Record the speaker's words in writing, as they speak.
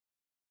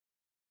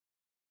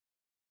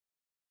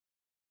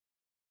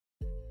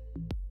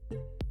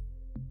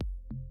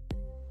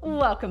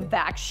Welcome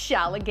back,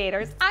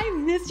 Shalligators. I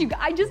missed you.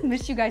 I just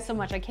missed you guys so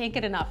much. I can't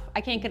get enough.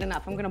 I can't get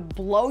enough. I'm gonna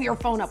blow your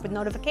phone up with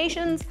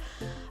notifications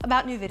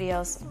about new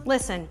videos.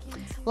 Listen,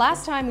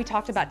 last time we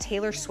talked about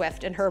Taylor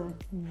Swift and her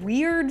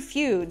weird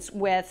feuds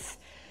with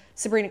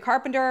Sabrina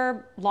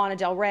Carpenter, Lana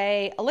Del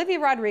Rey, Olivia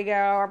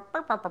Rodrigo,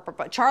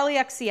 Charlie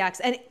XCX.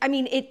 And I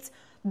mean, it's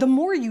the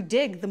more you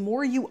dig, the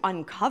more you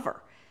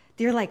uncover.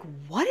 You're like,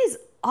 what is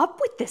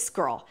up with this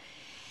girl?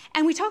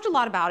 And we talked a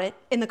lot about it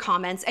in the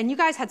comments, and you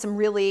guys had some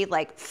really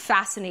like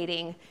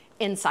fascinating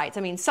insights.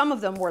 I mean, some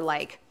of them were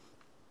like,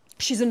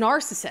 she's a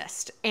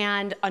narcissist,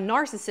 and a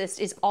narcissist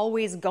is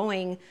always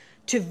going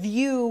to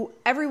view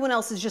everyone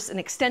else as just an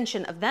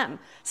extension of them.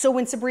 So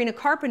when Sabrina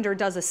Carpenter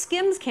does a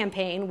Skims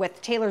campaign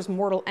with Taylor's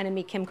mortal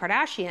enemy, Kim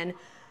Kardashian,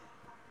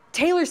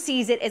 Taylor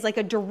sees it as like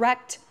a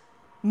direct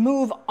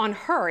move on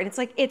her. And it's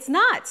like, it's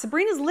not.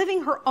 Sabrina's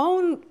living her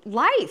own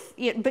life,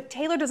 but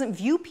Taylor doesn't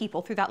view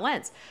people through that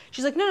lens.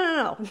 She's like,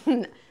 no.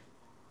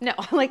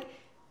 Like,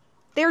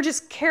 they're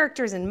just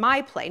characters in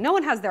my play. No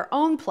one has their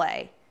own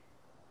play.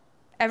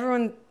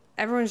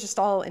 Everyone's just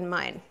all in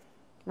mine,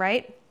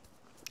 right?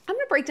 I'm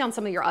gonna break down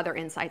some of your other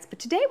insights, but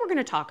today we're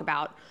gonna talk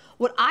about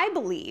what I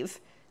believe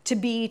to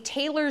be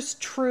Taylor's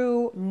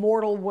true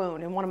mortal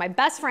wound. And one of my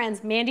best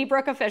friends, Mandy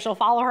Brooke Official,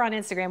 follow her on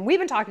Instagram. We've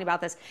been talking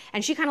about this,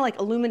 and she kind of like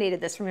illuminated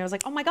this for me. I was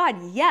like, oh my God,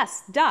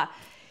 yes, duh.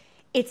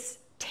 It's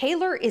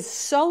Taylor is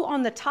so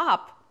on the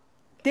top,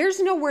 there's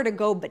nowhere to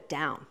go but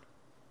down.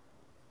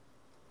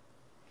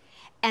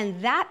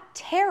 And that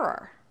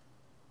terror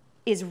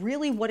is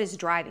really what is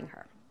driving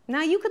her.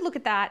 Now you could look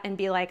at that and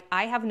be like,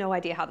 I have no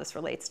idea how this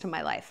relates to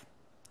my life.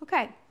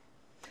 Okay.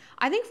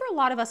 I think for a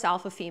lot of us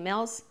alpha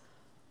females,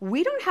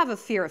 we don't have a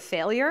fear of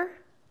failure.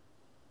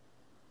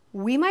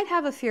 We might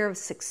have a fear of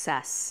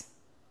success.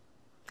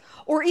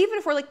 Or even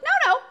if we're like,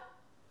 no,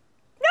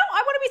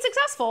 I want to be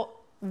successful.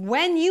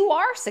 When you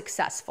are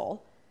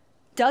successful,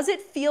 does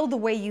it feel the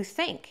way you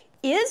think?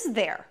 Is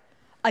there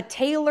a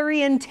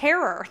Taylorian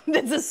terror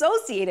that's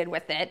associated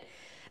with it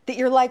that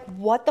you're like,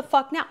 what the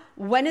fuck now?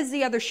 When is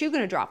the other shoe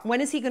going to drop?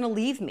 When is he going to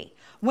leave me?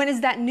 When is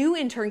that new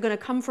intern going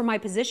to come for my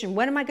position?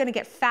 When am I going to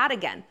get fat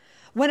again?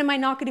 When am I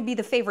not going to be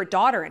the favorite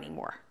daughter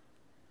anymore?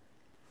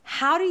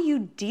 How do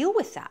you deal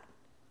with that?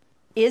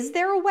 Is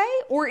there a way,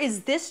 or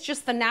is this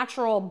just the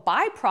natural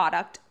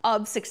byproduct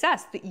of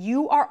success, that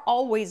you are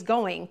always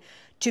going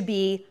to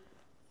be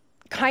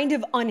kind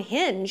of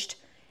unhinged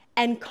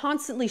and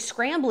constantly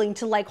scrambling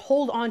to like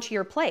hold on to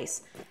your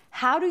place?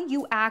 How do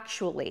you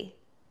actually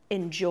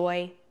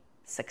enjoy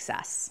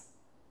success?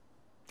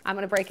 I'm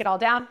going to break it all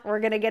down. We're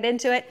going to get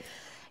into it.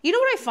 You know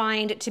what I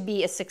find to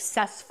be a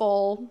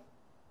successful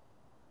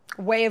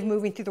way of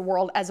moving through the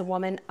world as a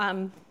woman?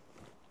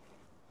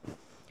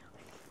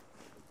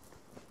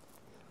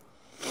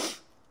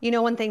 You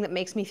know, one thing that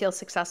makes me feel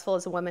successful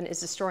as a woman is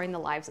destroying the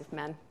lives of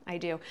men. I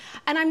do.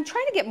 And I'm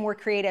trying to get more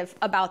creative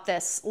about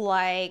this,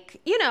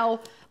 like, you know,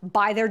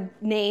 buy their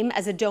name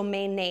as a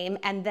domain name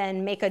and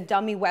then make a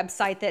dummy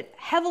website that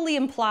heavily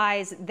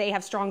implies they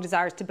have strong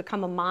desires to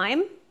become a mime.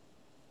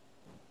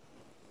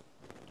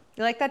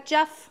 You like that,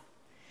 Jeff?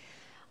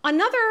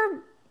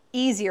 Another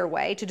easier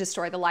way to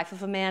destroy the life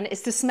of a man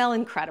is to smell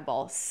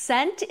incredible.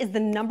 Scent is the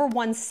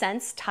 #1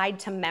 sense tied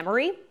to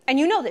memory. And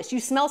you know this,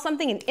 you smell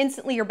something and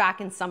instantly you're back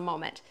in some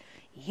moment.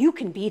 You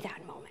can be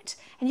that moment,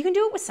 and you can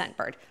do it with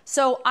Scentbird.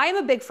 So I'm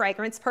a big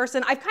fragrance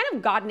person. I've kind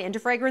of gotten into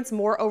fragrance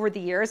more over the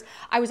years.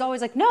 I was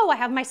always like, no, I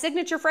have my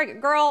signature fragrance.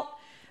 Girl,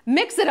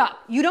 mix it up.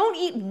 You don't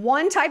eat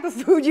one type of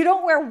food. You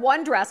don't wear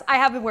one dress. I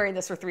have been wearing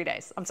this for 3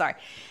 days. I'm sorry.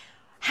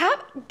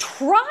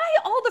 Try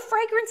all the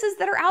fragrances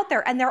that are out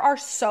there, and there are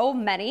so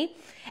many.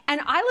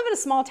 And I live in a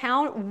small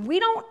town. We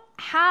don't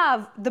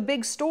have the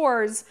big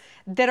stores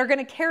that are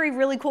gonna carry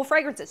really cool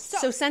fragrances.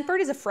 So Scentbird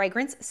is a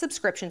fragrance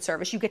subscription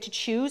service. You get to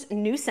choose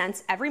new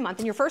scents every month,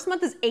 and your first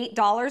month is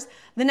 $8.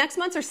 The next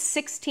months are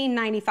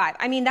 $16.95.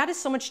 I mean, that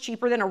is so much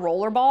cheaper than a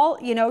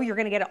rollerball. You know, you're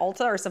gonna get at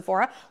Ulta or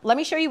Sephora. Let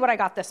me show you what I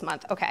got this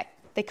month. Okay,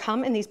 they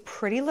come in these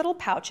pretty little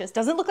pouches.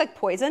 Doesn't look like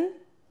poison.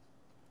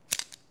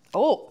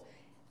 Oh.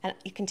 And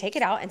you can take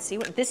it out and see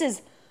what, this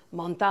is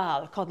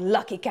Montal, called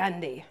Lucky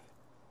Candy.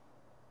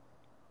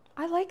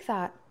 I like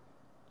that.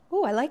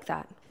 Ooh, I like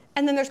that.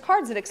 And then there's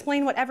cards that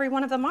explain what every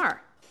one of them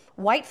are.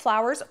 White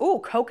flowers, ooh,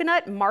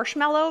 coconut,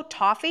 marshmallow,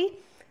 toffee.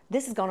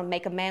 This is gonna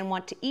make a man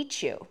want to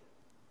eat you.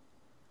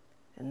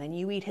 And then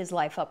you eat his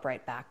life up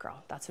right back,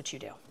 girl. That's what you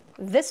do.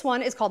 This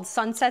one is called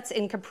Sunsets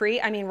in Capri.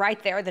 I mean,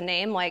 right there, the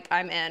name, like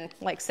I'm in,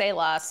 like say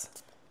less.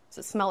 Does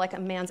it smell like a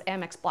man's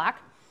Amex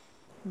Black?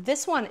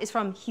 This one is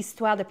from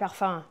Histoire de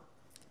Parfum.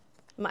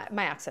 My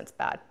accent's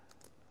bad,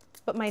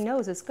 but my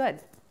nose is good.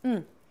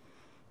 Oh,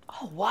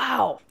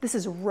 wow. This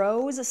is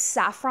rose,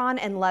 saffron,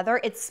 and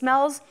leather. It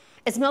smells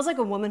like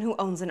a woman who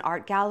owns an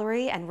art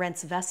gallery and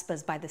rents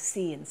Vespas by the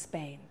sea in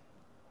Spain.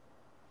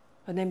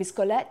 Her name is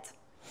Colette.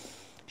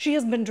 She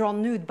has been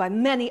drawn nude by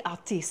many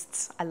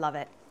artists. I love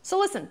it. So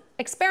listen,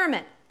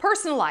 experiment.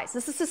 Personalized.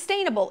 This is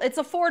sustainable. It's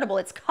affordable.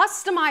 It's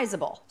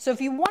customizable. So if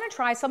you want to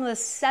try some of the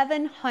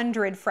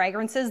 700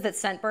 fragrances that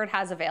Scentbird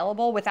has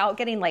available without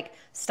getting like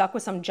stuck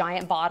with some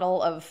giant bottle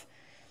of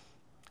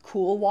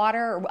cool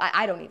water, or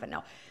I don't even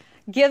know,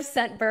 give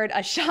Scentbird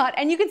a shot,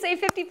 and you can save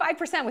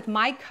 55% with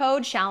my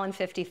code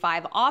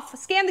Shallon55 off.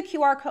 Scan the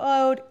QR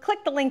code,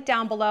 click the link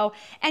down below,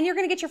 and you're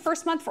gonna get your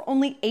first month for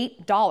only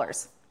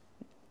 $8.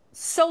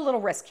 So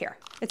little risk here.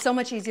 It's so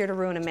much easier to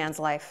ruin a man's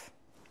life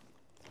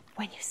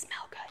when you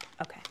smell good.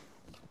 Okay.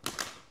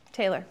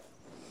 Taylor,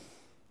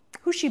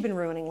 who's she been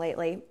ruining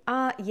lately?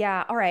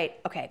 Yeah, all right,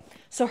 okay.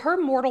 So her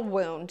mortal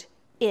wound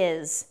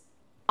is,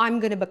 I'm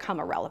gonna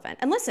become irrelevant.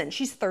 And listen,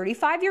 she's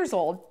 35 years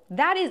old.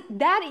 That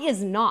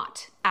is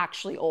not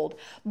actually old,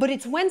 but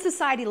it's when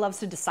society loves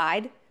to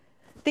decide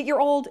that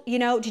you're old. You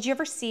know, did you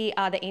ever see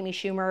the Amy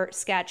Schumer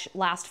sketch,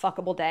 Last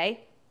Fuckable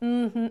Day?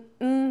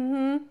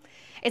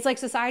 It's like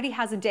society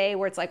has a day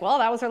where it's like, well,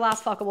 that was her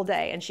last fuckable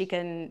day, and she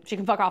can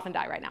fuck off and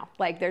die right now.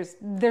 Like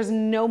there's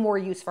no more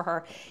use for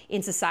her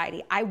in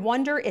society. I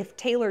wonder if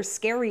Taylor's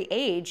scary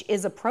age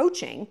is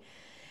approaching,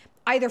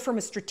 either from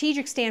a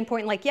strategic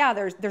standpoint, like, yeah,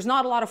 there's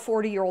not a lot of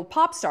 40-year-old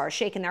pop stars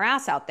shaking their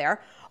ass out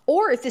there,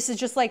 or if this is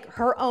just like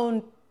her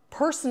own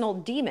personal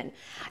demon.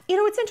 You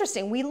know, it's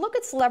interesting. We look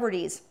at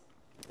celebrities,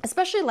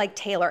 especially like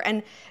Taylor,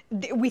 and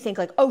we think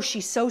like, oh,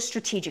 she's so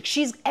strategic.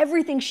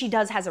 Everything she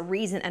does has a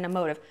reason and a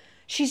motive.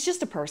 She's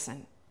just a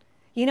person.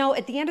 You know,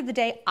 at the end of the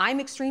day, I'm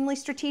extremely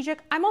strategic.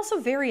 I'm also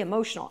very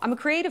emotional. I'm a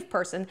creative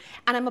person,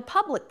 and I'm a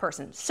public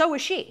person. So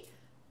is she.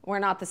 We're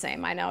not the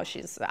same. I know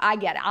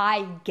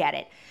I get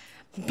it.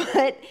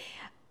 But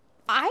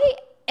I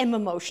am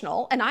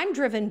emotional, and I'm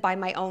driven by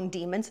my own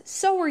demons.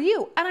 So are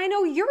you. And I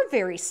know you're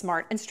very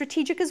smart and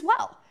strategic as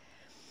well.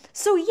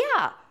 So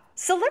yeah,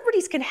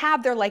 celebrities can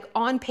have their like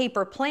on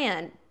paper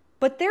plan,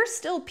 but they're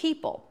still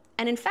people.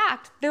 And in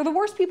fact, they're the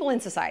worst people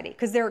in society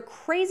because they're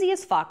crazy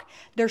as fuck.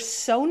 They're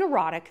so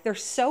neurotic. They're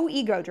so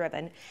ego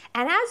driven.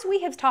 And as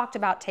we have talked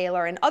about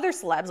Taylor and other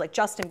celebs like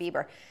Justin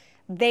Bieber,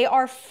 they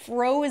are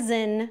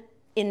frozen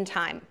in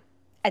time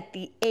at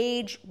the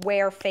age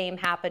where fame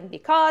happened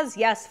because,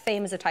 yes,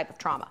 fame is a type of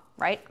trauma,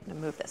 right? I'm gonna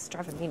move this, it's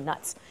driving me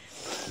nuts.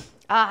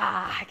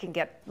 I can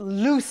get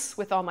loose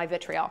with all my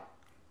vitriol.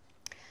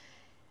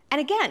 And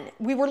again,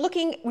 we were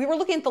looking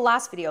at the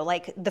last video,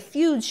 like the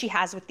feuds she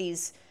has with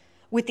these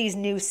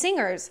new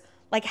singers.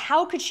 Like,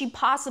 how could she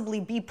possibly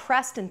be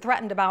pressed and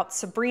threatened about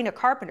Sabrina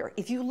Carpenter?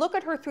 If you look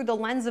at her through the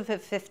lens of a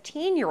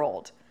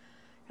 15-year-old,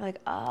 you're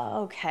like,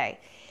 oh, okay.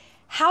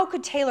 How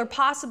could Taylor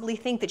possibly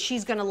think that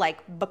she's gonna like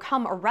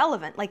become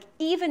irrelevant? Like,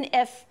 even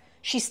if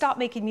she stopped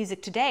making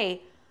music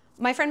today,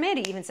 my friend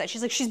Mandy even said,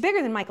 she's like, she's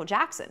bigger than Michael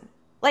Jackson.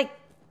 Like,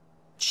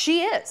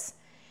 she is.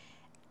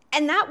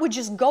 And that would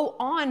just go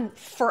on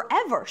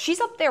forever. She's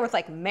up there with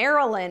like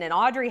Marilyn and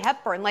Audrey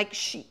Hepburn. Like,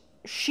 she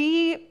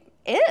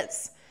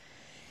is.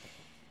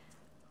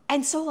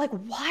 And so like,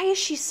 why is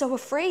she so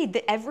afraid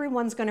that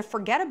everyone's gonna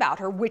forget about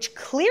her, which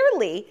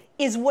clearly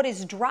is what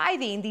is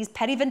driving these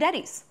petty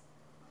vendettas?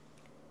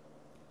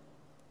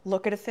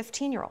 Look at a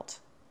 15-year-old.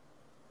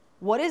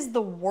 What is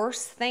the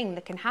worst thing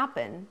that can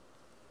happen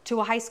to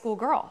a high school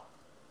girl?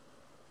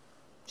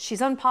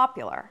 She's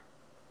unpopular.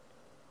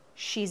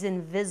 She's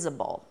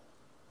invisible.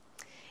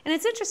 And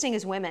it's interesting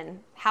as women,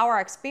 how our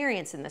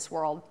experience in this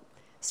world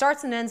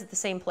starts and ends at the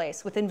same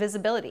place, with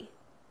invisibility.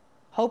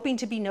 Hoping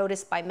to be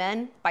noticed by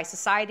men, by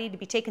society, to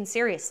be taken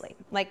seriously.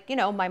 Like, you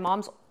know, my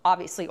mom's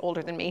obviously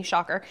older than me,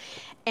 shocker.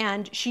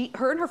 And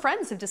her and her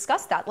friends have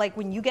discussed that. Like,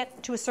 when you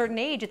get to a certain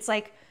age, it's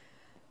like,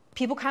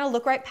 people kind of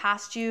look right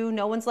past you.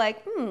 No one's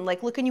like,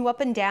 like looking you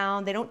up and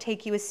down. They don't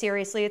take you as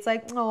seriously. It's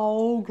like,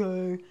 oh,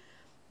 okay.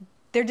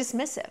 They're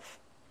dismissive.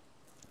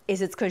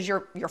 Is it because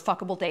your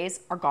fuckable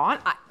days are gone?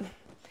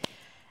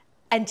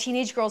 And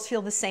teenage girls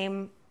feel the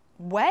same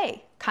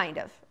way, kind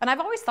of. And I've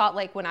always thought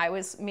like when I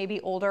was maybe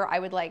older, I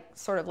would like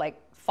sort of like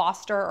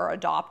foster or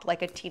adopt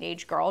like a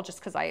teenage girl, just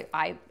because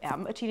I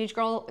am a teenage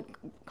girl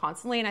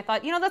constantly. And I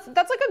thought, you know, that's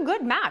like a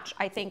good match.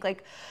 I think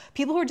like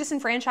people who are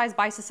disenfranchised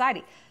by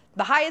society,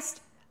 the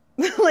highest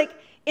like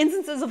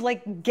instances of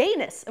like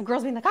gayness, of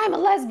girls being like, I'm a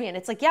lesbian.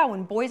 It's like, yeah,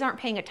 when boys aren't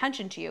paying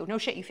attention to you, no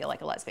shit, you feel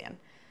like a lesbian.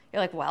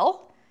 You're like,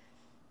 well,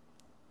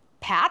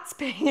 Pat's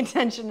paying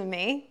attention to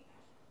me.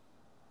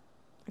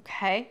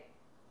 Okay.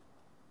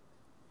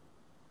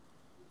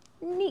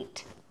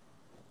 Neat.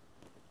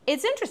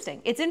 It's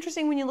interesting. It's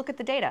interesting when you look at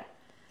the data.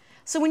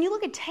 So when you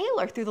look at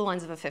Taylor through the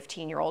lens of a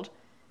 15-year-old,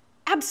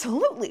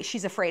 absolutely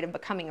she's afraid of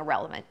becoming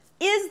irrelevant.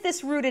 Is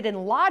this rooted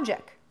in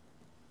logic?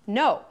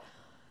 No.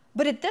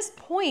 But at this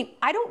point,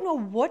 I don't know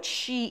what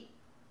she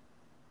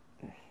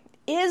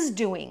is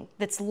doing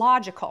that's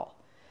logical.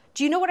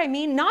 Do you know what I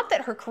mean? Not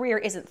that her career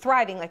isn't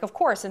thriving, like, of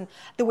course, and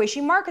the way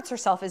she markets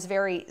herself is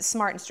very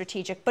smart and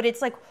strategic, but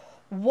it's like,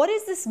 what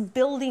is this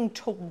building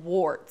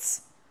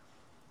towards?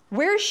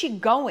 Where is she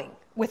going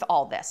with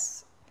all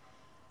this?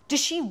 Does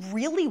she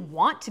really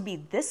want to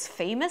be this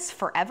famous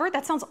forever?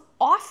 That sounds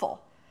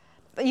awful.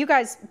 You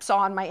guys saw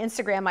on my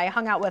Instagram, I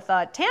hung out with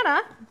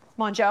Tana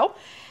Monjo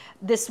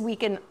this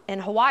week in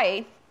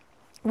Hawaii,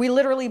 We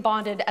literally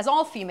bonded as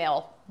all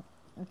females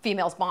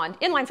bond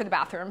in line for the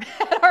bathroom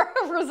at our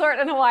resort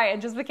in Hawaii,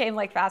 and just became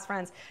like fast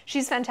friends.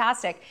 She's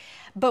fantastic.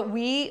 But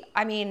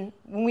I mean,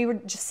 when we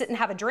would just sit and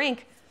have a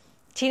drink,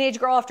 teenage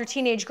girl after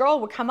teenage girl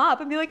would come up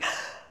and be like,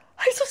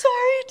 I'm so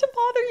sorry to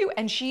bother you.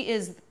 And she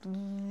is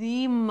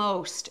the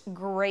most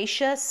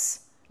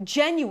gracious,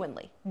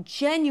 genuinely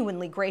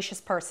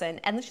gracious person.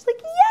 And she's like,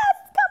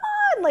 yes,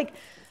 come on. Like,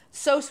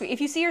 so sweet. If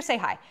you see her, say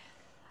hi.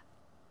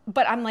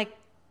 But I'm like,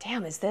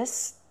 damn, is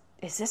this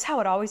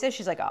how it always is?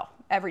 She's like, oh,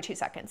 every 2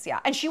 seconds. Yeah.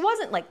 And she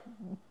wasn't like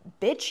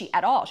bitchy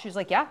at all. She was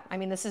like, yeah, I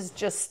mean, this is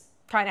just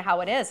kind of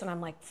how it is. And I'm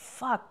like,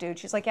 fuck, dude.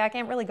 She's like, yeah, I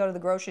can't really go to the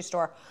grocery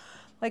store.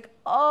 Like,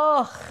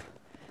 ugh.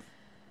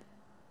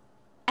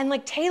 And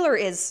like Taylor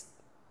is,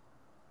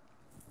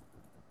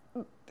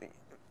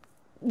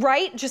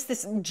 right? Just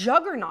this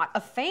juggernaut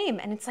of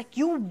fame. And it's like,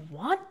 you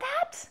want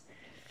that?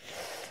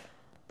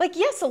 Like,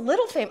 yes, a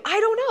little fame. I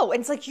don't know.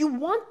 It's like, you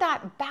want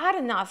that bad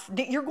enough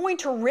that you're going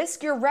to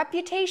risk your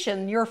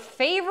reputation, your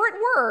favorite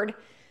word,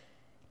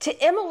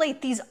 to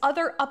immolate these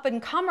other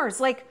up-and-comers.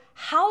 Like,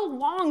 how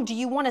long do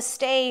you want to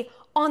stay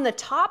on the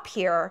top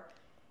here?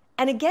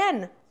 And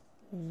again,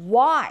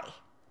 why?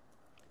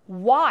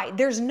 Why?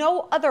 There's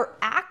no other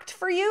act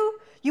for you?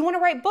 You want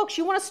to write books?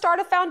 You want to start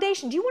a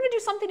foundation? Do you want to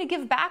do something to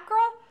give back,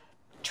 girl?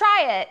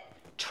 Try it.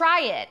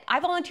 Try it. I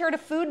volunteer at a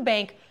food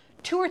bank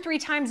 2 or 3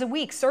 times a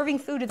week, serving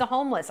food to the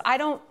homeless.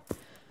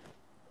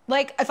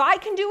 Like, if I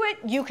can do it,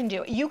 you can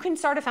do it. You can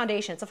start a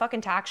foundation. It's a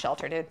fucking tax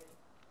shelter, dude.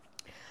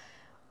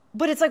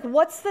 But it's like,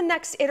 what's the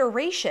next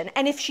iteration?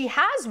 And if she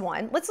has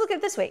one, let's look at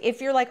it this way.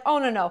 If you're like, oh,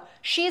 no,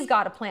 she's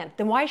got a plan,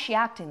 then why is she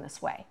acting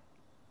this way?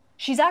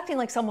 She's acting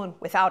like someone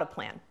without a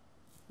plan,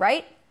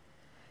 right?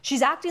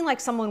 She's acting like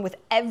someone with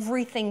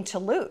everything to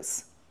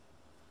lose.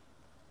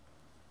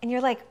 And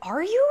you're like,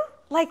 are you?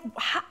 Like,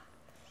 how?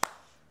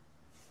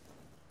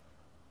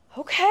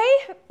 Okay.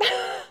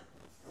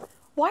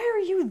 Why are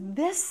you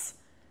this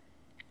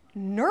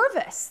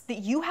nervous that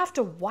you have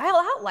to while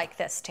out like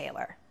this,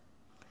 Taylor?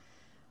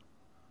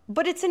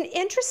 But it's an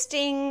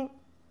interesting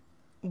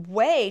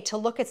way to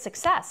look at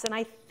success. And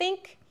I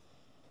think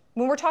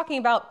when we're talking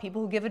about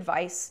people who give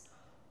advice,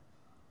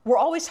 we're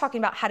always talking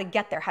about how to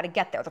get there,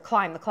 the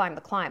climb, the climb,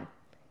 the climb.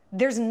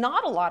 There's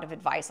not a lot of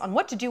advice on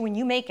what to do when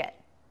you make it.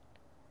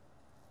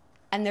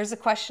 And there's a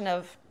question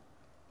of,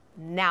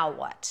 now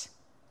what?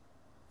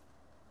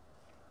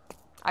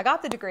 I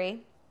got the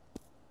degree.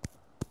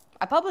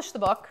 I published the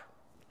book.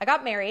 I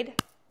got married.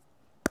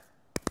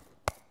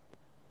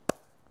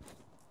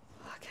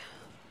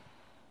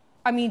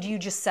 I mean, do you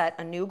just set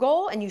a new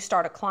goal and you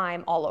start a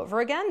climb all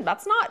over again?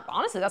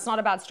 Honestly, that's not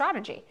a bad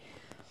strategy.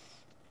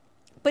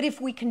 But if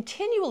we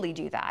continually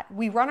do that,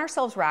 we run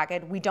ourselves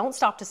ragged, we don't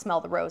stop to smell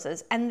the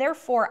roses, and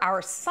therefore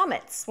our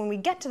summits, when we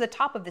get to the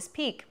top of this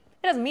peak,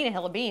 it doesn't mean a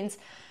hill of beans,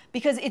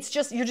 because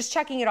you're just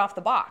checking it off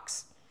the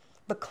box.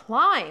 The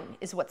climb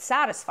is what's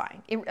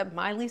satisfying.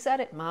 Miley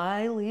said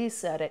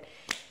it.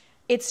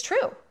 It's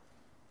true.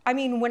 I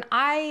mean, when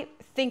I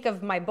think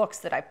of my books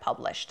that I've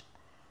published,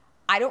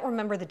 I don't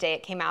remember the day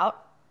it came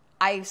out.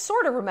 I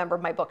sort of remember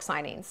my book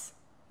signings.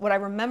 What I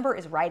remember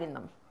is writing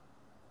them.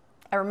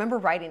 I remember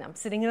writing them,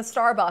 sitting in a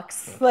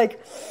Starbucks,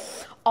 like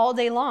all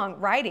day long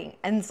writing.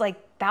 And it's like,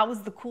 that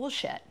was the cool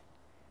shit.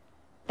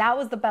 That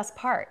was the best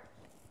part.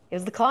 It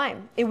was the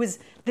climb. It was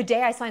the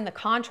day I signed the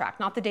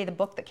contract, not the day the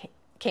book that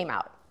came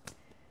out.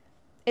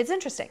 It's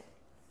interesting.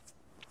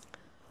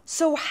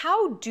 So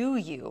how do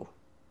you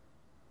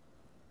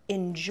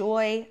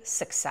enjoy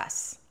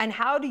success? And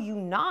how do you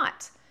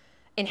not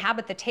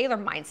inhabit the Taylor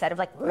mindset of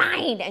like,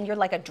 mine, and you're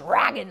like a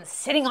dragon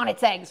sitting on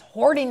its eggs,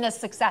 hoarding this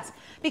success?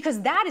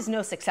 Because that is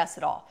no success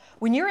at all.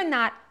 When you're in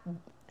that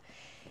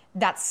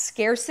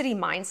scarcity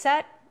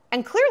mindset,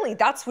 and clearly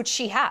that's what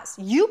she has.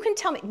 You can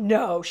tell me,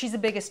 no, she's the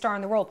biggest star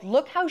in the world.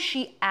 Look how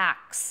she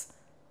acts.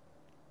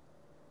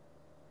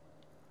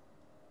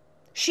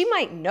 She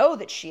might know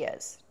that she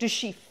is. Does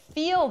she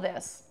feel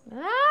this?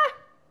 I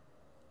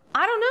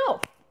don't know.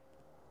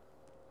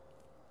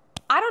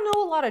 I don't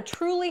know a lot of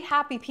truly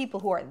happy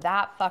people who are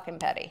that fucking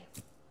petty.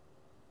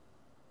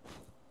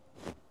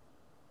 I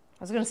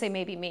was going to say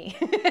maybe me.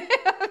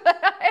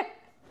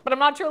 But I'm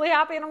not truly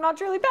happy and I'm not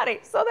truly petty.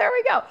 So there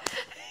we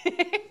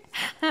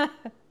go.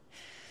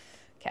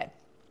 Okay.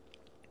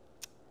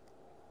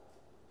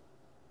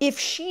 If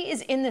she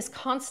is in this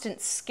constant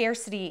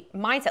scarcity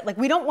mindset, like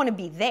we don't want to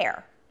be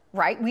there,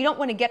 right? We don't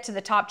want to get to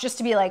the top just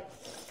to be like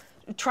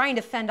trying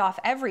to fend off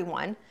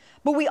everyone.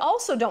 But we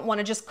also don't want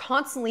to just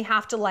constantly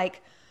have to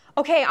like,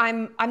 okay,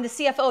 I'm the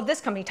CFO of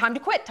this company. Time to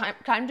quit.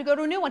 Time to go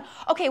to a new one.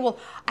 Okay, well,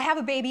 I have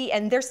a baby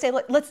and they're saying,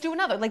 let's do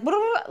another. Like,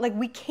 like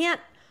we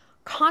can't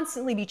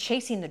constantly be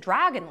chasing the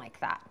dragon like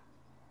that.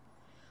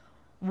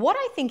 What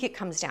I think it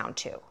comes down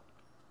to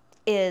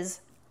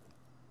is,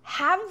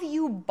 have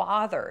you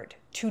bothered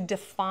to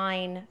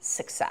define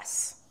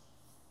success?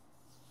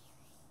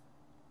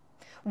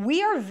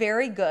 We are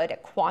very good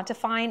at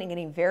quantifying and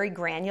getting very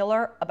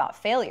granular about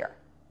failure.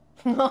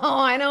 Oh,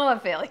 I know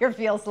what failure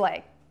feels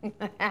like.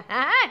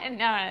 I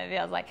know what it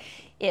feels like.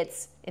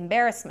 It's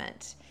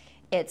embarrassment.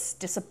 It's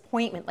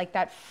disappointment, like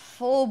that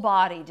full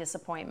body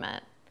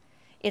disappointment.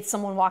 It's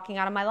someone walking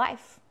out of my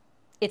life.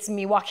 It's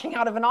me walking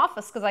out of an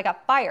office because I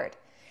got fired.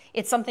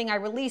 It's something I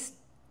released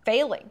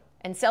failing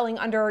and selling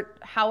under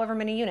however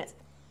many units.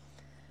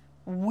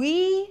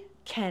 We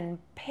can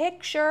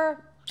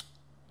picture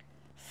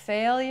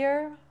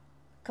failure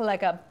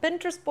like a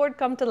Pinterest board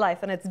come to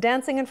life, and it's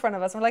dancing in front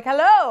of us. We're like,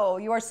 hello,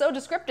 you are so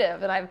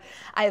descriptive, and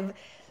I've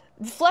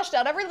fleshed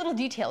out every little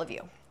detail of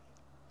you.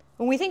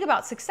 When we think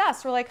about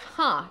success, we're like,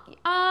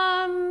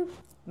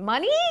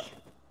 money?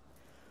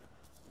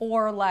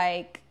 Or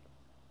like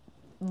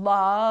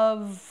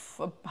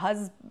love,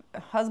 a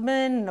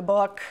husband, a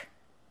book.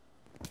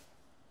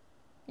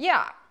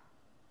 Yeah.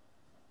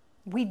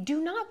 We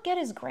do not get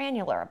as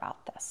granular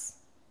about this.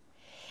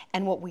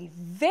 And what we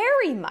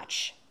very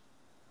much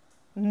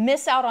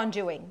miss out on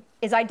doing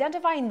is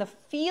identifying the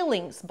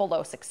feelings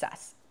below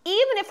success.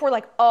 Even if we're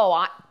like,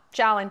 oh,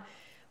 Shallon,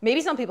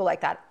 maybe some people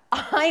like that.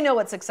 I know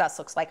what success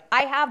looks like.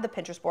 I have the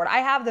Pinterest board. I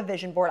have the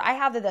vision board. I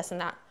have the this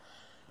and that.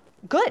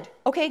 Good.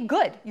 Okay,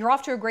 good. You're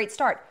off to a great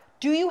start.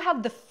 Do you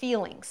have the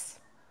feelings?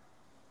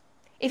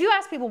 If you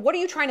ask people, what are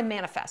you trying to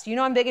manifest? You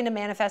know I'm big into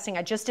manifesting.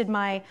 I just did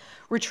my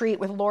retreat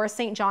with Laura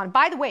St. John.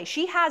 By the way,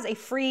 she has a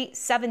free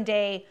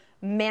 7-day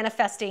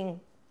manifesting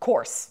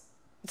course.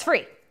 It's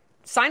free.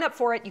 Sign up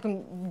for it. You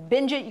can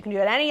binge it. You can do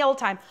it any old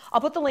time. I'll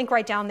put the link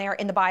right down there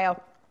in the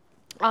bio.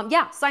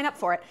 Yeah, sign up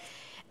for it.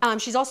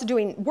 She's also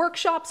doing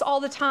workshops all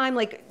the time.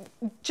 Like,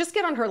 just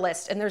get on her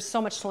list, and there's so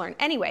much to learn.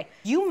 Anyway,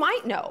 you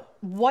might know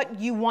what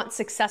you want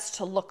success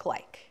to look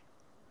like.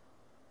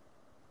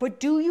 But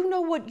do you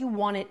know what you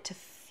want it to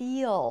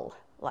feel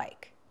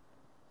like?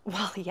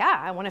 Well,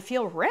 yeah, I want to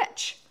feel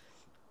rich.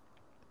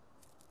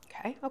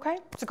 Okay.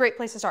 It's a great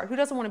place to start. Who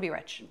doesn't want to be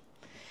rich?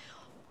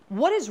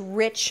 What does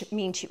rich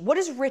mean to you? What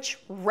does rich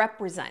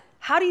represent?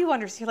 How do you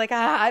understand? You're like,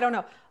 I don't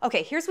know.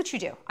 Okay, here's what you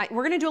do.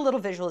 We're going to do a little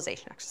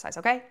visualization exercise,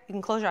 okay? You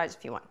can close your eyes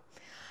if you want.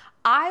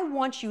 I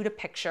want you to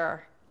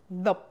picture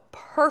the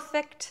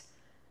perfect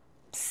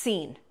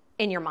scene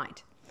in your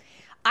mind.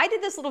 I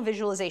did this little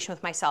visualization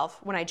with myself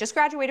when I just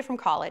graduated from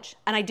college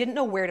and I didn't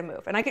know where to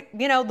move. And I could,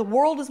 the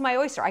world is my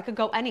oyster. I could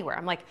go anywhere.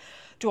 I'm like,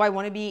 do I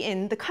want to be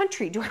in the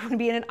country? Do I want to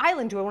be in an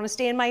island? Do I want to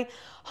stay in my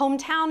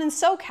hometown in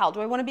SoCal? Do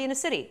I want to be in a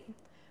city?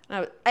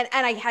 And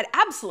I had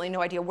absolutely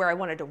no idea where I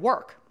wanted to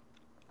work.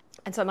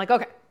 And so I'm like,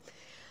 okay,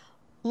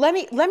 let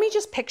me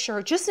just picture,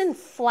 just in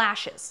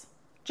flashes,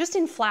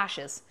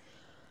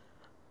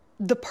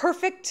 the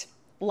perfect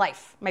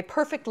life, my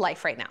perfect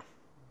life right now.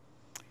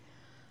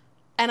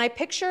 And I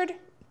pictured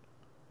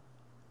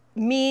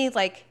me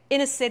like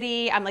in a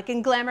city, I'm like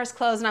in glamorous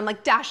clothes and I'm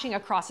like dashing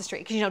across the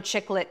street. Because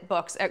chick lit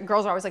books,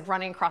 girls are always like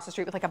running across the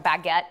street with like a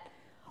baguette.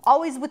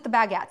 Always with the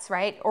baguettes,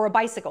 right? Or a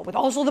bicycle with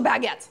also the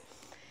baguettes.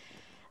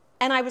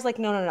 And I was like,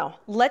 no.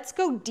 Let's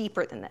go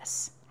deeper than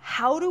this.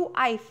 How do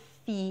I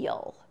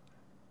feel?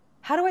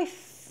 How do I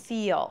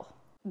feel?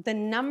 The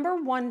number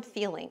one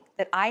feeling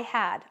that I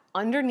had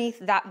underneath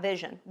that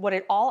vision, what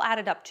it all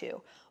added up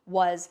to,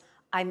 was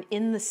I'm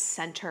in the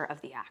center of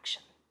the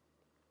action.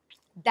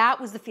 That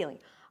was the feeling.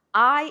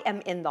 I am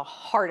in the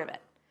heart of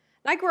it.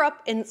 And I grew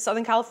up in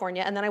Southern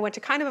California, and then I went to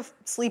kind of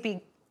a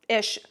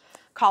sleepy-ish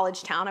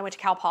college town. I went to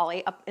Cal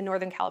Poly up in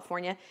Northern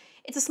California.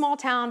 It's a small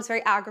town, it's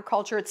very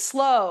agriculture, it's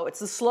slow, it's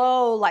a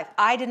slow life.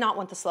 I did not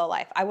want the slow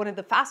life, I wanted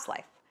the fast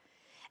life.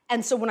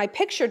 And so when I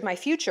pictured my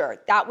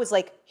future, that was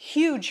like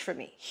huge for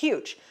me,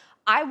 huge.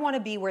 I wanna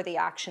be where the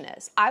action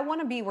is. I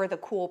wanna be where the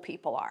cool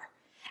people are.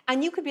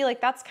 And you could be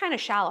like, that's kind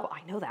of shallow.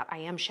 I know that, I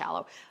am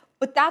shallow.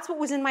 But that's what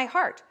was in my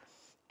heart.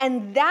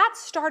 And that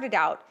started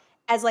out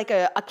as like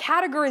a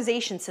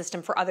categorization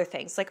system for other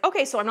things. Like,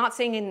 okay, so I'm not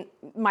staying in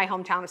my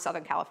hometown of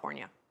Southern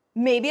California.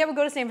 Maybe I would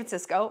go to San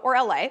Francisco or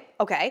LA,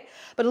 okay,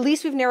 but at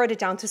least we've narrowed it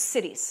down to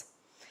cities.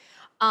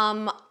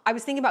 I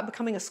was thinking about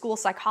becoming a school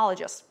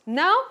psychologist.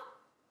 No,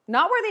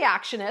 not where the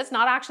action is,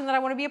 not action that I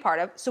want to be a part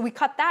of, so we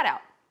cut that out.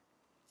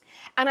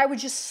 And I would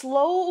just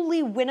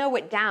slowly winnow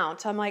it down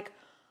to I'm like,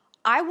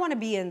 I want to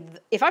be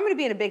if I'm going to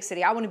be in a big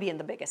city, I want to be in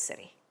the biggest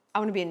city. I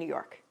want to be in New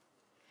York.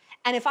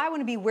 And if I want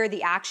to be where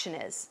the action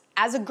is,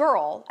 as a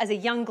girl, as a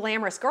young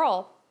glamorous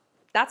girl,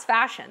 that's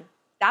fashion,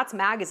 that's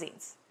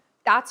magazines.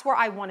 That's where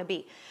I want to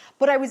be.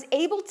 But I was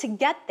able to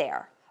get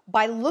there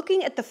by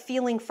looking at the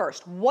feeling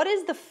first. What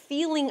is the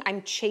feeling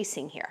I'm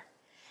chasing here?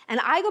 And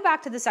I go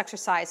back to this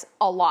exercise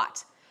a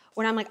lot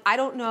when I'm like, I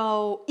don't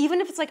know,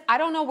 even if it's like, I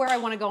don't know where I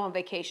want to go on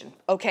vacation.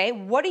 Okay,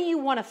 what do you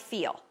want to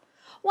feel?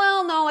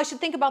 Well, no, I should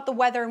think about the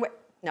weather.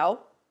 No,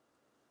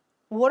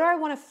 what do I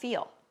want to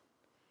feel?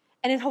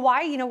 And in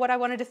Hawaii, you know what I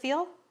wanted to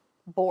feel?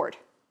 Bored.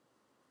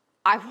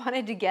 I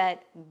wanted to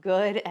get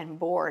good and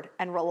bored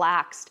and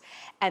relaxed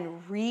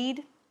and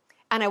read.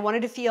 And I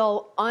wanted to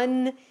feel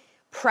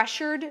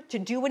unpressured to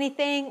do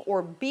anything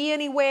or be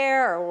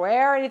anywhere or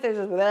wear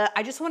anything.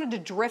 I just wanted to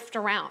drift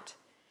around.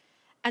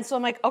 And so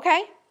I'm like,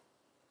 okay,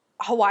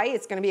 Hawaii,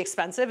 it's going to be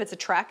expensive. It's a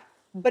trek,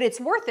 but it's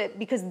worth it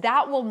because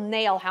that will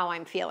nail how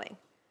I'm feeling.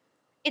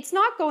 It's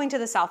not going to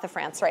the south of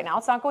France right now.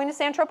 It's not going to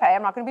Saint-Tropez.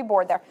 I'm not going to be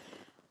bored there.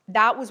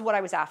 That was what I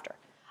was after.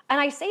 And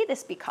I say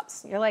this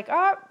because you're like,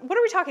 oh, what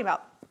are we talking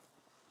about?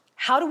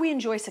 How do we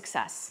enjoy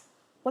success?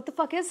 What the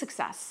fuck is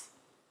success?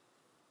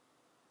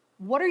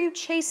 What are you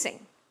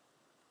chasing?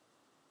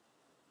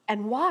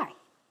 And why?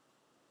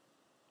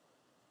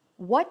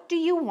 What do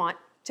you want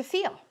to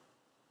feel?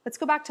 Let's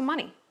go back to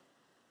money.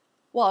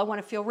 Well, I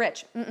want to feel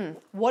rich.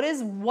 What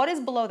is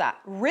below that?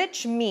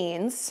 Rich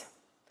means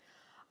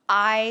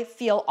I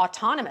feel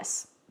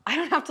autonomous. I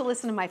don't have to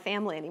listen to my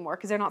family anymore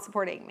because they're not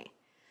supporting me.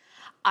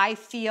 I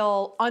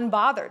feel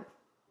unbothered.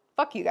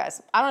 Fuck you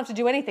guys. I don't have to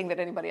do anything that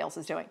anybody else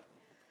is doing.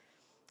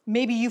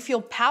 Maybe you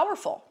feel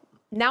powerful.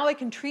 Now I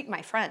can treat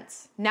my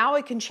friends. Now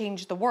I can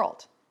change the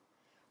world.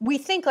 We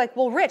think like,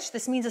 well, rich,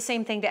 this means the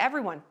same thing to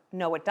everyone.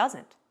 No, it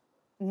doesn't.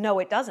 No,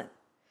 it doesn't.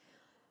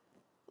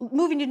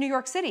 Moving to New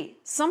York City,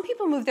 some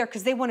people move there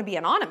because they want to be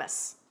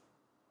anonymous.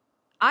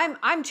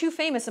 I'm too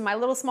famous in my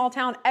little small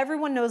town.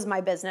 Everyone knows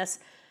my business.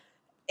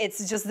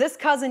 It's just this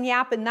cousin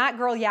yapping, that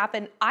girl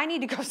yapping. I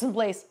need to go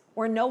someplace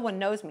where no one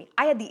knows me.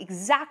 I had the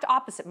exact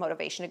opposite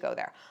motivation to go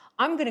there.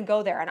 I'm going to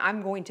go there and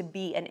I'm going to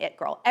be an it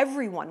girl.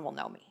 Everyone will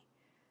know me.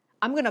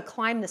 I'm going to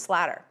climb this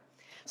ladder.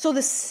 So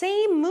the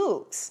same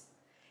moves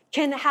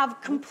can have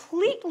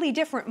completely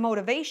different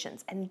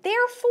motivations and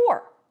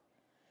therefore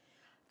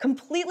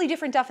completely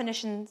different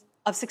definitions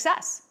of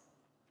success.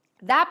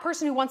 That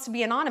person who wants to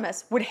be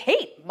anonymous would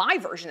hate my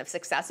version of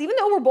success, even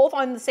though we're both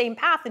on the same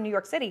path in New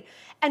York City,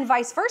 and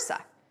vice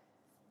versa.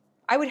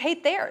 I would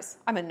hate theirs.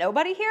 I'm a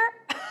nobody here?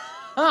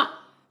 I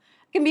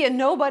can be a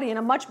nobody in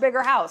a much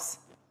bigger house.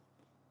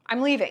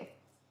 I'm leaving.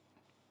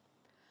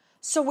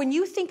 So when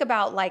you think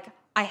about like,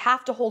 I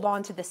have to hold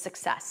on to this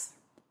success,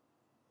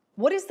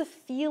 what is the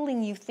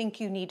feeling you think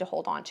you need to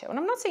hold on to? And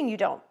I'm not saying you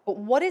don't, but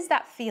what is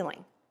that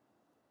feeling?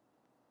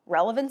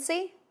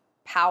 Relevancy?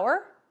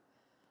 Power?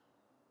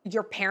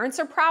 Your parents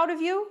are proud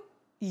of you.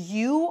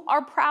 You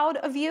are proud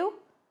of you.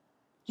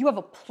 You have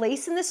a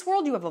place in this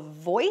world. You have a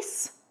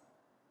voice.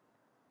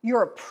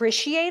 You're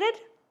appreciated.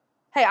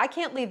 Hey, I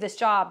can't leave this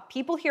job.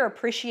 People here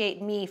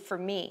appreciate me for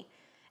me.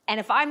 And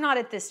if I'm not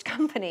at this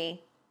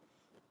company,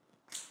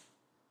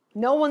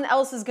 no one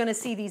else is going to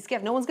see these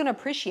gifts. No one's going to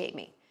appreciate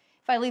me.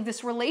 If I leave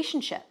this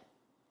relationship,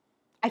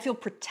 I feel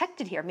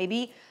protected here.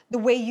 Maybe the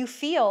way you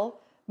feel,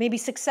 maybe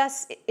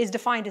success is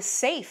defined as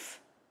safe.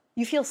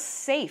 You feel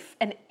safe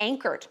and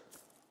anchored.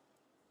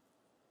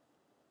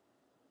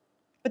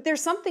 But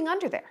there's something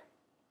under there.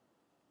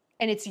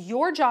 And it's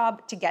your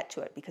job to get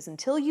to it, because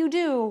until you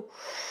do,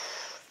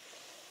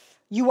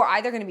 you are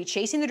either going to be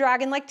chasing the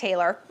dragon like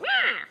Taylor,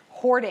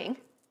 hoarding,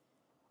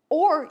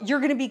 or you're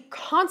going to be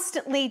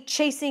constantly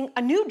chasing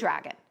a new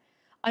dragon,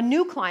 a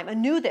new climb, a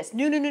new this,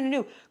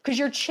 new, because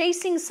you're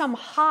chasing some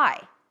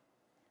high.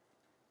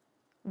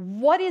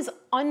 What is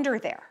under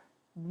there?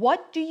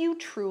 What do you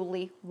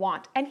truly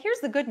want? And here's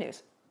the good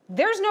news.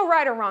 There's no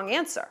right or wrong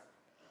answer.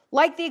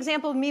 Like the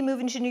example of me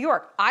moving to New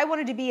York. I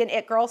wanted to be an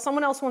it girl.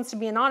 Someone else wants to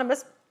be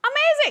anonymous.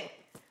 Amazing.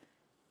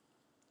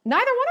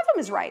 Neither one of them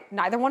is right.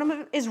 Neither one of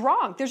them is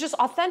wrong. There's just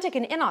authentic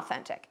and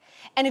inauthentic.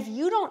 And if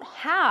you don't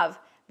have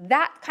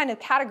that kind of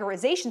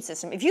categorization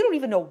system, if you don't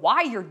even know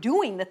why you're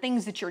doing the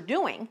things that you're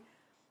doing,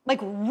 like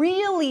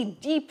really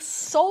deep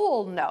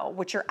soul know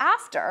what you're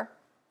after,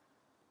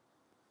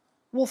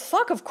 well,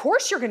 fuck, of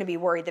course you're going to be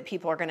worried that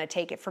people are going to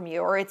take it from you,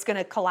 or it's going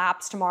to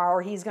collapse tomorrow,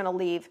 or he's going to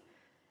leave,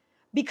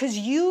 because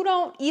you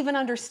don't even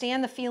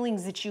understand the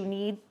feelings that you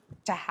need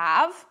to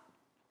have.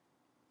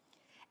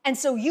 And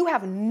so you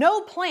have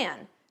no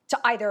plan to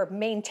either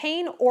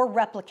maintain or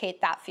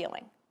replicate that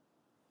feeling.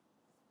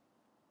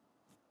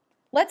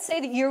 Let's say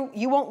that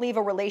you won't leave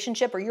a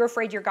relationship, or you're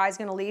afraid your guy's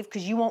going to leave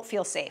because you won't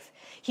feel safe.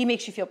 He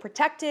makes you feel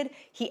protected.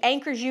 He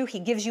anchors you. He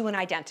gives you an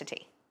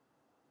identity.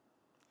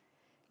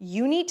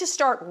 You need to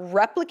start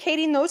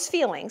replicating those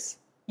feelings.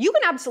 You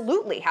can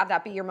absolutely have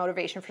that be your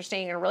motivation for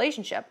staying in a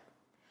relationship,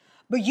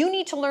 but you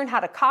need to learn how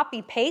to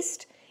copy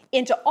paste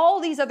into all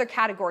these other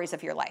categories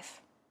of your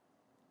life.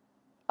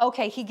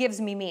 Okay, he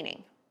gives me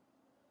meaning.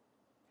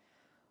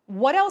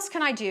 What else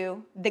can I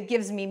do that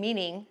gives me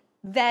meaning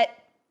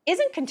that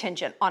isn't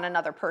contingent on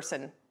another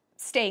person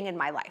staying in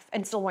my life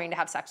and still wanting to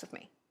have sex with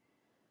me?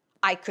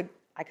 I could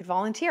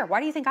volunteer. Why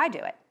do you think I do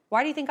it?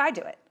 Why do you think I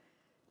do it?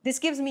 This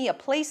gives me a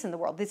place in the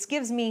world. This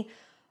gives me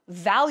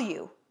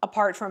value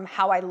apart from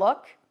how I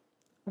look,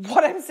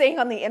 what I'm saying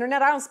on the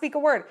internet. I don't speak a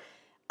word.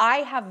 I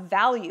have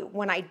value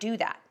when I do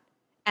that.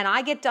 And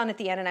I get done at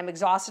the end and I'm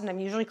exhausted and I'm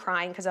usually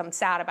crying because I'm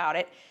sad about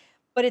it.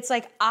 But it's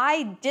like,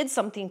 I did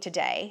something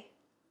today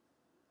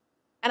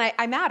and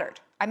I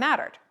mattered. I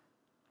mattered.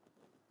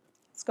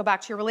 Let's go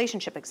back to your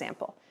relationship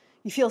example.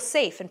 You feel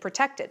safe and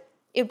protected.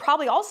 It would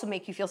probably also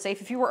make you feel safe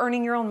if you were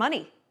earning your own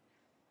money.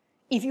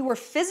 If you were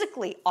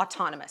physically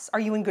autonomous, are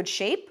you in good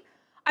shape?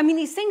 I mean,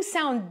 these things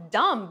sound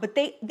dumb, but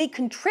they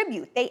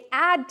contribute. They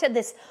add to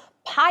this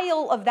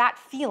pile of that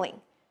feeling.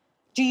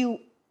 Do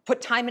you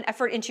put time and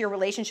effort into your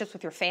relationships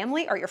with your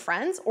family or your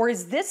friends? Or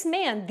is this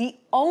man the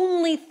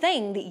only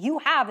thing that you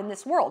have in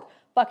this world?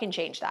 Fucking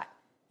change that.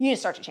 You need to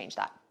start to change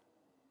that.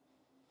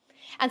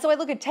 And so I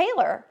look at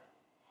Taylor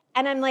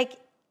and I'm like,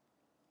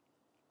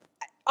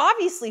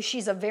 obviously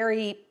she's a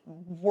very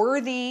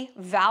worthy,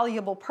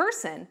 valuable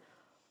person,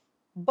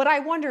 but I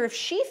wonder if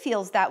she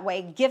feels that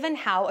way given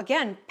how,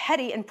 again,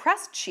 petty and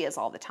pressed she is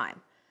all the time.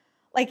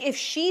 Like if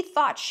she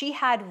thought she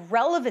had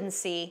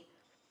relevancy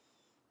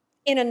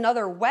in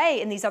another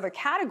way in these other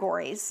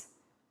categories,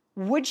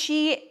 would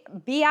she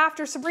be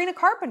after Sabrina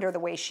Carpenter the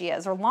way she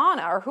is, or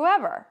Lana, or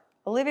whoever,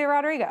 Olivia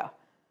Rodrigo?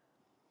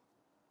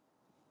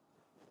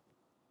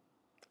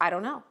 I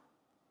don't know.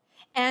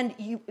 And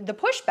the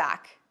pushback,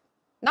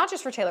 not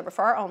just for Taylor, but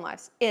for our own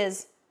lives,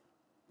 is,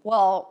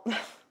 well,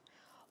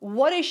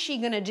 what is she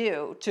gonna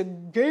do to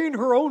gain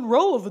her own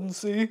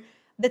relevancy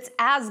that's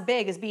as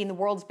big as being the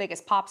world's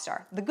biggest pop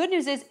star? The good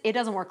news is it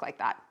doesn't work like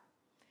that.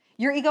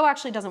 Your ego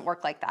actually doesn't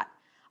work like that.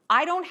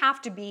 I don't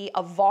have to be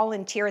a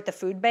volunteer at the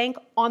food bank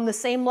on the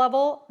same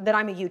level that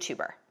I'm a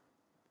YouTuber.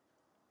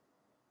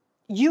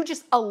 You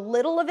just, a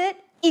little of it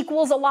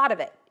equals a lot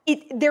of it.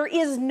 There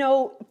is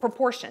no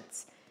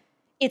proportions.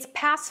 It's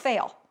pass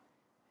fail.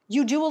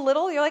 You do a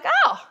little, you're like,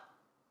 oh,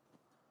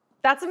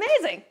 that's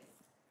amazing.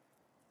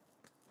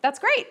 That's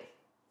great.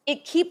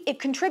 It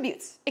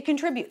contributes. It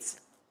contributes.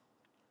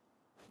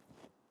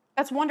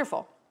 That's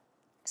wonderful.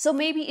 So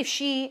maybe if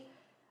she,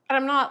 and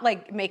I'm not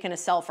like making a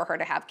sell for her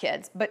to have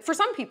kids, but for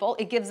some people,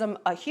 it gives them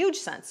a huge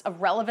sense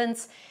of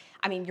relevance.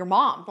 I mean, your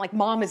mom, like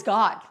mom is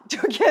God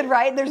to a kid,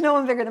 right? There's no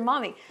one bigger than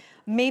mommy.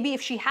 Maybe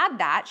if she had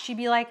that, she'd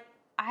be like,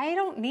 I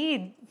don't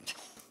need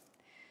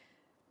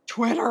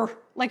Twitter.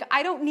 Like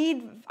I don't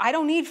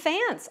need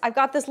fans. I've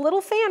got this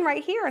little fan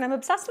right here and I'm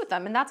obsessed with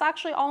them. And that's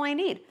actually all I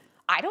need.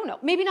 I don't know,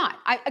 maybe not.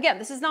 Again,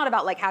 this is not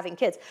about like having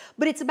kids,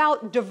 but it's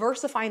about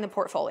diversifying the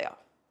portfolio.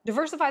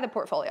 Diversify the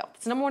portfolio.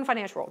 It's the number one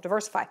financial rule,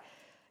 diversify.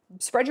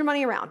 Spread your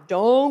money around.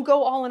 Don't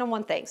go all in on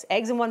one thing.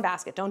 Eggs in one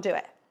basket, don't do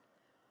it.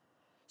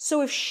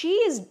 So if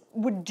she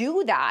would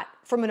do that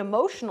from an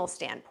emotional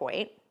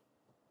standpoint,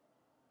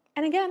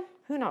 and again,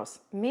 who knows?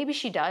 Maybe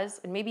she does,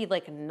 and maybe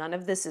like none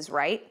of this is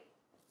right,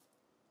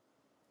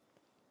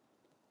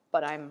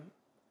 but I'm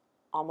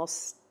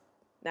almost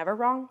never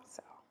wrong,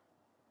 so.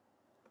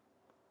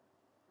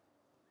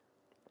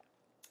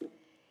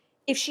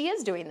 If she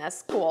is doing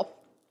this, cool.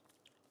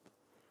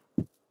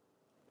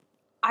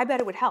 I bet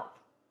it would help.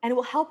 And it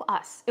will help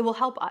us. It will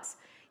help us.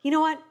 You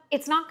know what?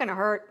 It's not gonna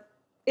hurt.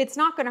 It's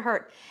not gonna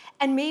hurt.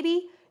 And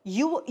maybe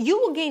you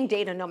will gain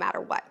data no matter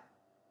what.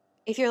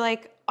 If you're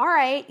like, all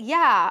right,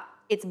 yeah,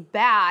 it's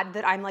bad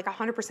that I'm like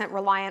 100%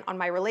 reliant on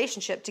my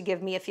relationship to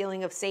give me a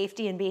feeling of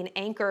safety and being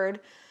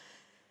anchored.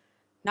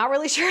 Not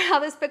really sure how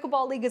this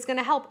pickleball league is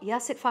gonna help.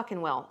 Yes, it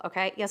fucking will,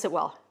 okay? Yes, it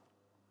will.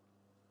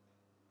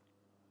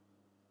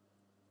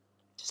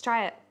 Just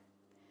try it.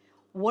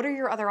 What are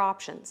your other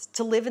options?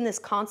 To live in this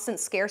constant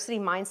scarcity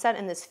mindset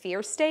and this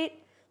fear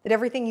state that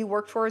everything you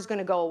worked for is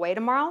gonna go away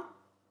tomorrow?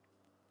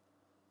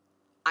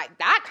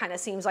 That kind of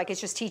seems like it's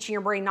just teaching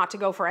your brain not to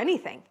go for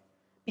anything,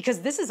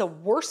 because this is a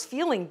worse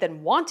feeling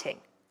than wanting.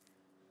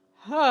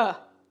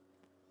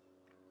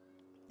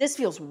 This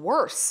feels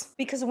worse,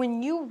 because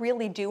when you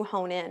really do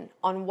hone in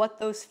on what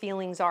those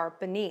feelings are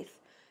beneath,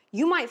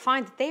 you might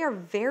find that they are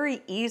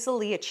very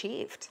easily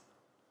achieved.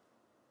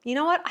 You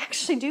know what? I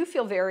actually do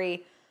feel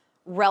very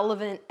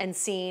relevant and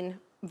seen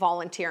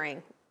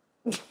volunteering.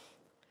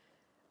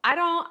 I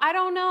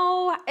don't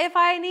know if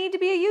I need to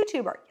be a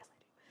YouTuber. Yes,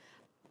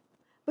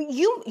 I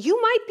do. But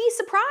you might be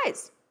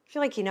surprised.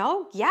 You're like, you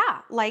know, yeah,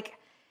 like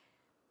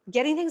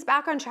getting things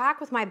back on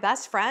track with my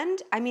best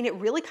friend. I mean, it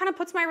really kind of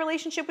puts my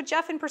relationship with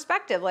Jeff in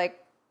perspective. Like,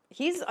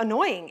 he's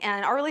annoying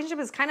and our relationship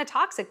is kind of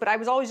toxic, but I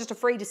was always just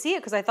afraid to see it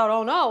because I thought,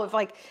 oh no, if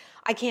like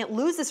I can't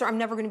lose this or I'm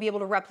never going to be able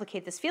to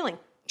replicate this feeling.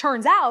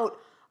 Turns out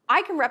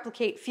I can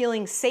replicate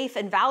feeling safe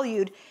and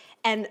valued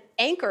and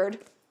anchored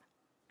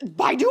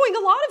by doing a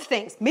lot of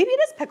things. Maybe it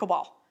is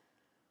pickleball.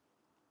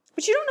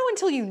 But you don't know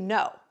until you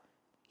know.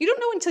 You don't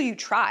know until you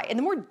try. And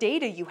the more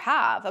data you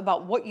have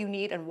about what you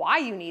need and why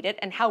you need it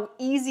and how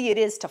easy it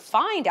is to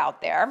find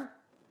out there,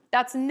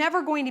 that's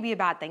never going to be a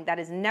bad thing. That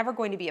is never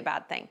going to be a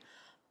bad thing.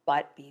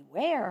 But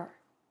beware.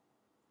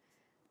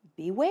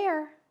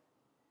 Beware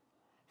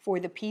for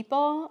the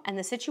people and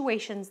the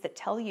situations that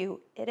tell you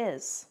it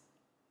is.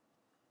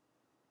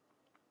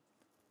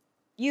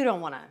 You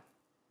don't want to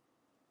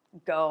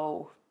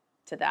go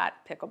to that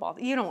pickleball.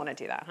 You don't want to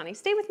do that, honey.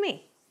 Stay with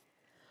me.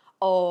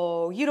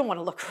 Oh, you don't want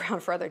to look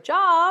around for other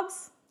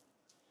jobs.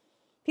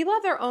 People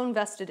have their own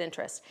vested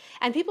interest,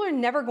 and people are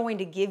never going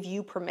to give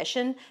you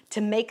permission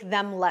to make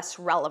them less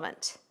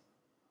relevant.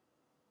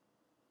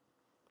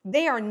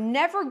 They are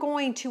never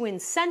going to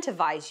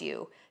incentivize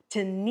you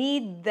to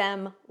need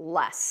them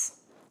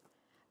less.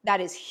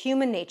 That is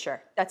human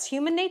nature. That's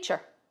human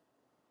nature.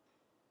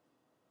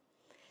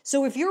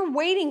 So if you're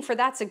waiting for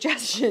that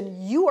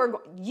suggestion,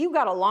 you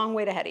got a long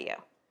way ahead of you.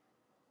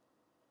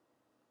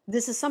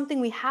 This is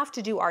something we have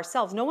to do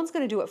ourselves. No one's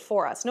going to do it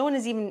for us. No one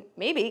is even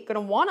maybe going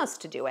to want us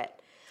to do it.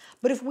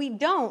 But if we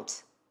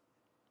don't,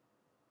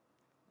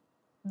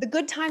 the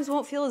good times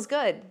won't feel as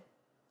good.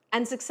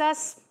 And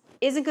success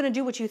isn't going to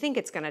do what you think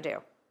it's going to do.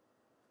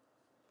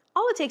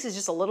 All it takes is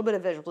just a little bit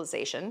of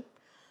visualization,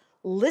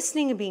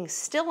 listening and being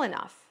still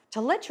enough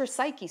to let your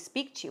psyche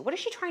speak to you. What is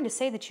she trying to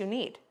say that you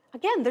need?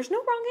 Again, there's no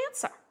wrong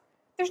answer.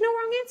 There's no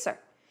wrong answer.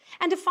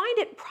 And to find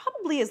it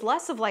probably is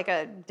less of like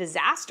a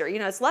disaster. You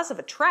know, it's less of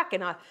a trek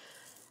and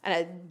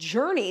a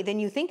journey than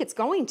you think it's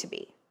going to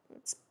be.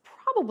 It's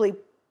probably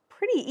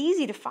pretty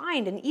easy to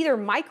find in either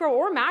micro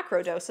or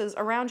macro doses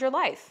around your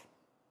life.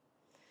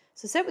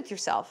 So sit with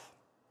yourself.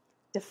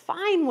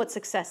 Define what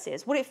success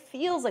is, what it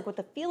feels like, what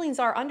the feelings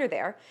are under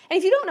there. And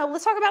if you don't know,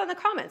 let's talk about it in the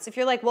comments. If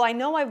you're like, well, I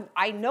know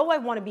I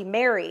want to be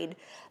married.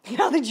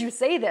 Now that you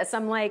say this,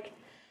 I'm like,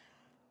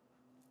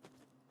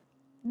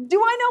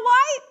 do I know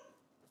why?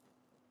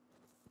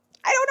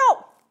 I don't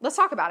know. Let's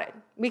talk about it.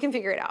 We can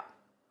figure it out.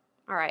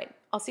 All right.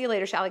 I'll see you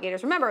later,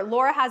 Shalligators. Remember,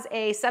 Laura has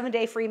a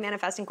 7-day free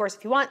manifesting course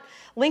if you want.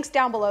 Links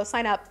down below.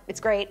 Sign up.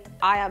 It's great.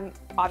 I am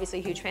obviously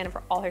a huge fan of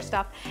all her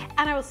stuff.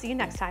 And I will see you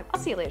next time. I'll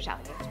see you later,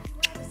 Shalligators.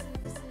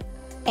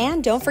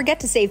 And don't forget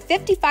to save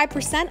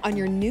 55% on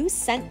your new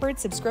Scentbird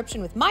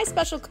subscription with my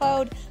special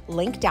code,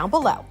 link down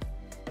below.